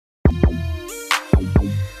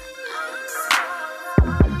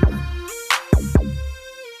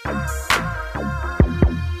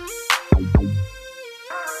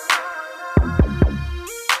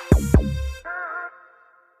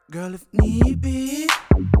Girl, if need be,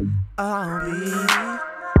 I'll be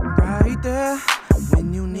right there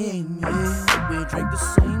when you need me. We drink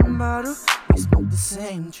the same bottle, we smoke the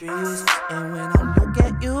same trees. And when I look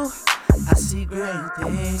at you, I see great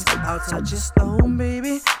things. I'll touch your stone,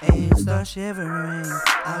 baby, and you start shivering.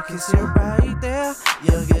 I'll kiss you right there,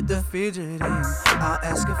 you'll get the figiting. I'll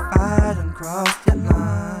ask if I done crossed your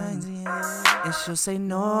lines, yeah. And she'll say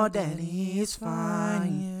no, daddy, it's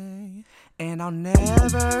fine, yeah. And I'll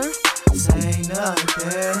never say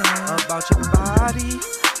nothing about your body,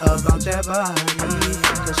 about that body.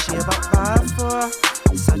 Cause she about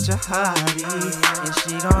 5'4", such a hottie. And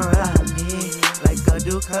she gon' ride me like a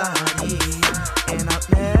Ducati. And I'll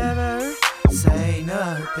never say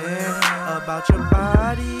nothing about your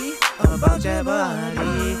body, about that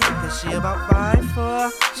body. Cause she about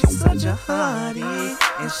 5'4", she's such a hottie.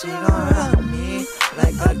 And she gon' ride me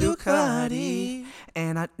like a Ducati.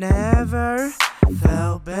 And I never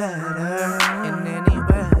felt better in any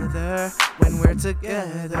weather. When we're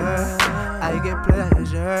together, I get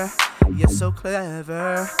pleasure. You're so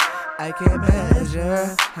clever, I can't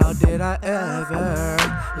measure. How did I ever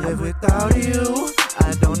live without you?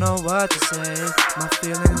 I don't know what to say. My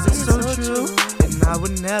feelings are so true, and I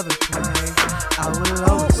would never play. I will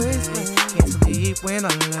always stay. Can't sleep when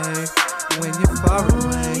I lay. When you're far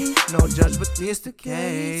away, no judge, but this the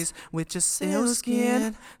case. With your silk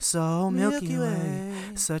skin, so Milky Way,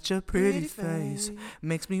 such a pretty face,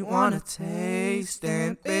 makes me wanna taste.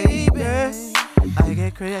 And baby, I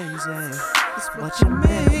get crazy, it's what you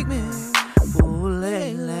make me. Ooh,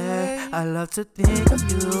 lately, I love to think of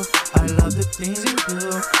you, I love the things you do.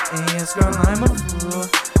 And yes, girl, I'm a fool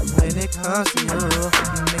when it comes to you.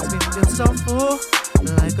 It makes me feel so full,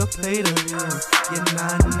 like a plate of you. You're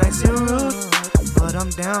not nice and rude, but I'm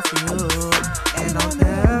down for you. And I'll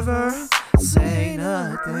never say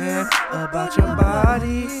nothing about your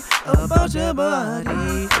body, about your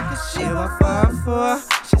body. Cause she about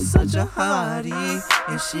 5'4", she's such a hottie.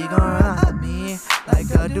 And she gon' ride me like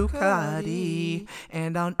a Ducati.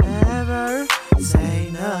 And I'll never say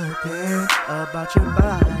nothing about your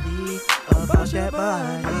body, about that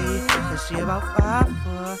body. Cause she about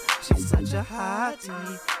 5'4", she's such a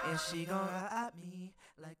hottie. And she gon' ride me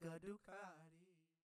like a Ducati.